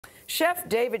Chef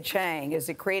David Chang is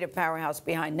the creative powerhouse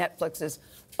behind Netflix's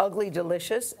Ugly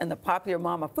Delicious and the popular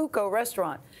Momofuku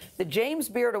restaurant. The James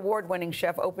Beard Award-winning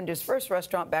chef opened his first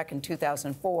restaurant back in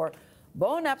 2004.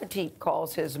 Bon Appetit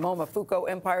calls his Momofuku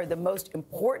empire the most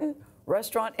important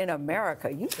restaurant in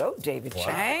America. You go, David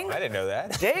Chang. I didn't know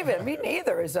that. David, me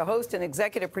neither, is the host and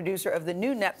executive producer of the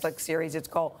new Netflix series. It's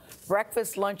called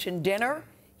Breakfast, Lunch, and Dinner.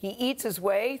 He eats his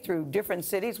way through different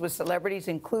cities with celebrities,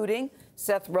 including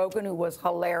Seth Rogen, who was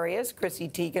hilarious, Chrissy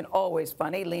Teigen, always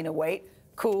funny, Lena Waithe,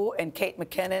 cool, and Kate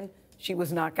McKinnon. She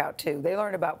was knockout, too. They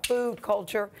learn about food,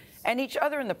 culture, and each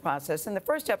other in the process. In the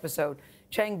first episode,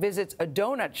 Chang visits a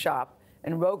donut shop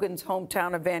in Rogen's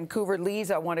hometown of Vancouver.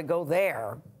 Lee's, I want to go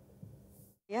there.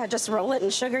 Yeah, just roll it in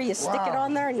sugar. You stick it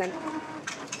on there and then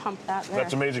pump that there.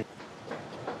 That's amazing.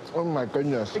 Oh my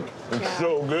goodness. It's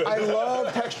so good. I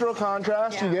love textural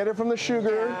contrast. Yeah. You get it from the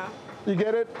sugar. Yeah. You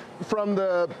get it from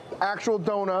the actual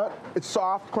donut. It's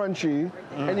soft, crunchy.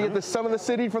 And you get some of the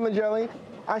city from the jelly.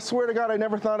 I swear to God, I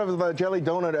never thought of the jelly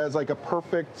donut as like a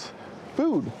perfect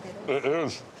food. It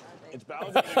is. It's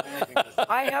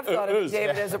I have thought of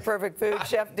David as a perfect food.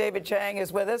 Chef David Chang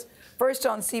is with us. First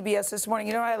on CBS This Morning.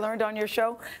 You know what I learned on your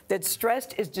show? That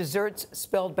stressed is desserts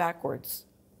spelled backwards.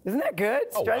 Isn't that good?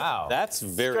 Oh, wow. That's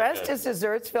very good. Stressed is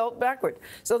desserts spelled backwards.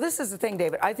 So this is the thing,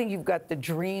 David. I think you've got the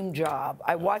dream job.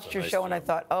 I watched your show and I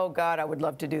thought, oh, God, I would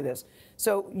love to do this.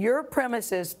 So your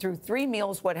premise is through 3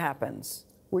 meals, what happens?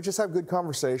 We just have good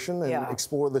conversation and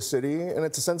explore the city. And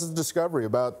it's a sense of discovery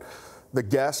about the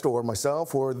guest or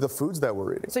myself or the foods that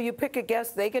we're eating. So you pick a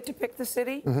guest, they get to pick the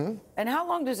city? And how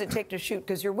long does it take to shoot?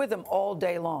 Because you're with them all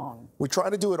day long. We try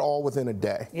to do it all within a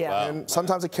day. Yeah. Wow. And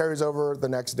sometimes it carries over the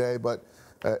next day, but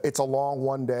it's a long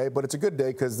one day, but it's a good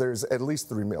day because there's at least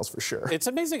 3 meals for sure. It's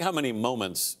amazing how many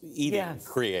moments eating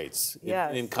creates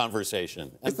in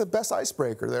conversation. It's the best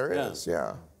icebreaker there is,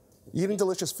 Eating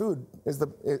delicious food is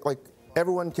like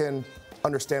everyone can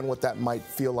understand what that might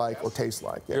feel like or taste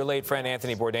like. Your late friend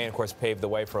Anthony Bourdain, of course, paved the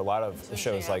way for a lot of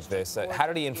shows like this. How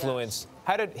did he influence,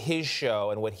 how did his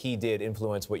show and what he did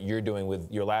influence what you're doing with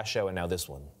your last show and now this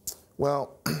one?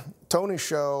 Well, Tony's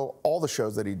show, all the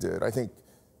shows that he did, I think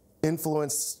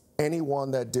influenced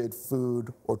anyone that did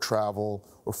food or travel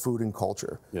or food and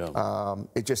culture. Yeah.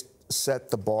 It just set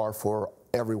the bar for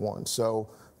everyone. So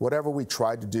whatever we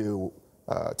tried to do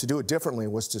it differently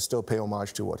was to still pay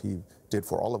homage to what he did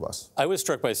for all of us. I was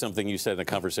struck by something you said in a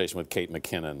conversation with Kate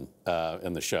McKinnon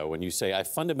in the show when you say, I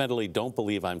fundamentally don't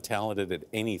believe I'm talented at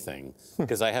anything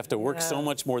because I have to work so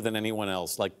much more than anyone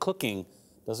else. Like cooking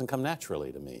doesn't come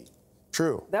naturally to me.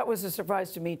 True. That was a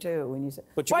surprise to me too when you said.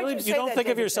 But you don't think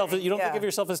of yourself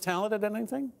as talented at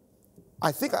anything?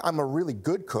 I think I'm a really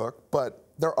good cook, but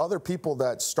there are other people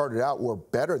that started out were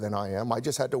better than I am. I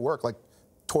just had to work. Like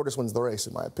tortoise wins the race,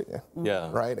 in my opinion. Yeah.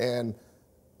 Right. And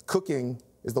cooking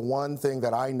is the one thing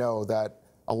that I know that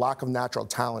a lack of natural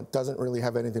talent doesn't really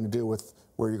have anything to do with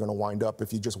where you're going to wind up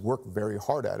if you just work very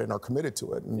hard at it and are committed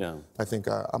to it. And I think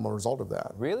I'm a result of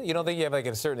that. Really? You don't think you have like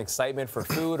a certain excitement for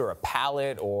food or a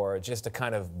palate or just a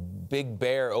kind of big,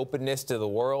 bare openness to the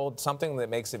world, something that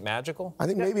makes it magical? I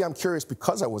think maybe I'm curious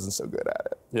because I wasn't so good at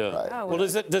it. Yeah. Right? Oh, well,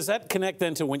 does that connect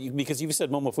then to when you, because you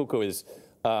said Momofuku is,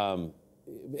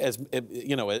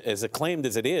 as acclaimed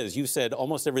as it is, you said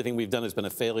almost everything we've done has been a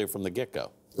failure from the get-go.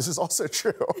 This is also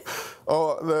true.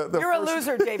 You're a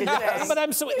loser, David Chang. But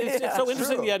it's so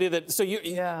interesting the idea that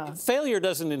failure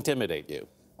doesn't intimidate you.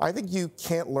 I think you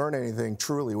can't learn anything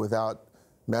truly without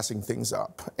messing things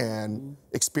up and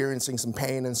experiencing some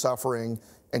pain and suffering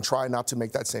and try not to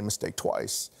make that same mistake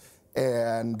twice.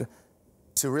 And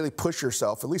to really push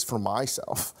yourself, at least for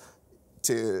myself,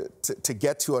 to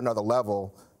get to another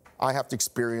level, I have to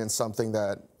experience something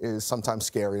that is sometimes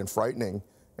scary and frightening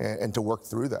and to work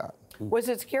through that. Was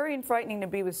it scary and frightening to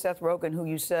be with Seth Rogen, who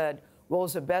you said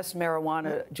rolls the best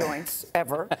marijuana joints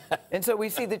ever? And so we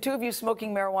see the two of you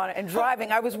smoking marijuana and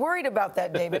driving. I was worried about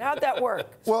that, David. How'd that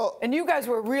work? Well, and you guys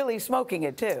were really smoking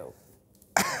it, too.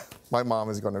 My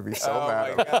mom is going to be so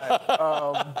mad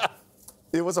at me.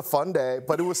 It was a fun day,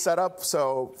 but it was set up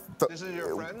so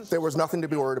there was nothing to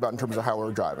be worried about in terms of how we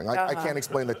were driving. I can't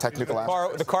explain the technical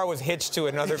aspects. The car was hitched to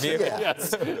another vehicle.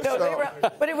 Yes. No,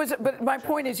 but my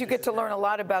point is, you get to learn a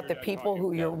lot about the people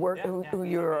who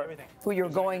you're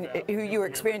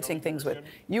experiencing things with.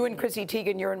 You and Chrissy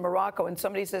Teigen, you're in Morocco, and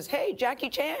somebody says, "Hey, Jackie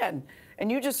Chan." And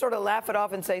you just sort of laugh it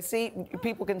off and say, see,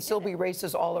 people can still be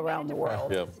racist all around the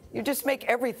world. Yeah. You just make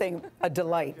everything a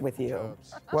delight with you.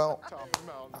 Well,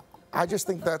 I just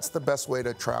think that's the best way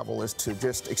to travel, is to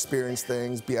just experience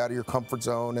things, be out of your comfort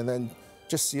zone, and then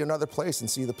just see another place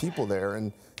and see the people there.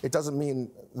 And it doesn't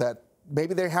mean that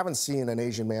maybe they haven't seen an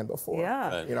Asian man before.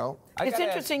 Yeah. You know? It's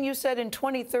interesting you said in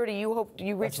 2030 you hope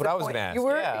you reach the point. That's what I was going to ask. You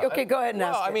were? Yeah. Okay, go ahead and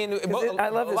ask. Well, I mean, I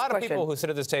love this a lot question. of people who sit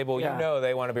at this table, you know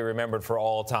they want to be remembered for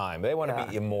all time. They want to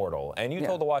be immortal. And you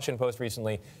told the Washington Post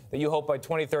recently that you hope by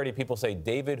 2030 people say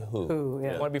David who.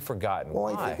 You want to be forgotten.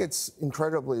 Well, Why? I think it's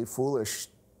incredibly foolish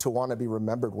to want to be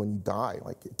remembered when you die.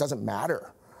 Like, it doesn't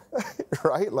matter,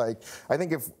 right? Like, I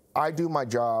think if I do my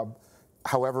job,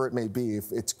 however it may be,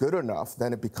 if it's good enough,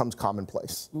 then it becomes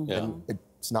commonplace. And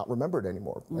it's not remembered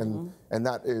anymore. And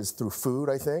that is through food,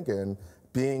 I think, and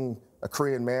being a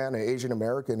Korean man, an Asian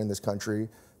American in this country.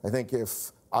 I think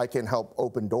if I can help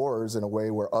open doors in a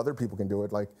way where other people can do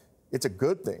it, like, it's a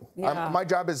good thing. My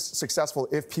job is successful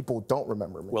if people don't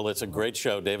remember me. Well, it's a great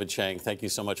show. David Chang, thank you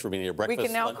so much for being here. We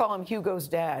can now call him Hugo's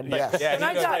dad. Yes. When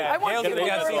I die, I want people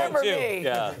to remember me.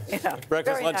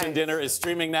 Breakfast, lunch, and dinner is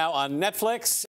streaming now on Netflix.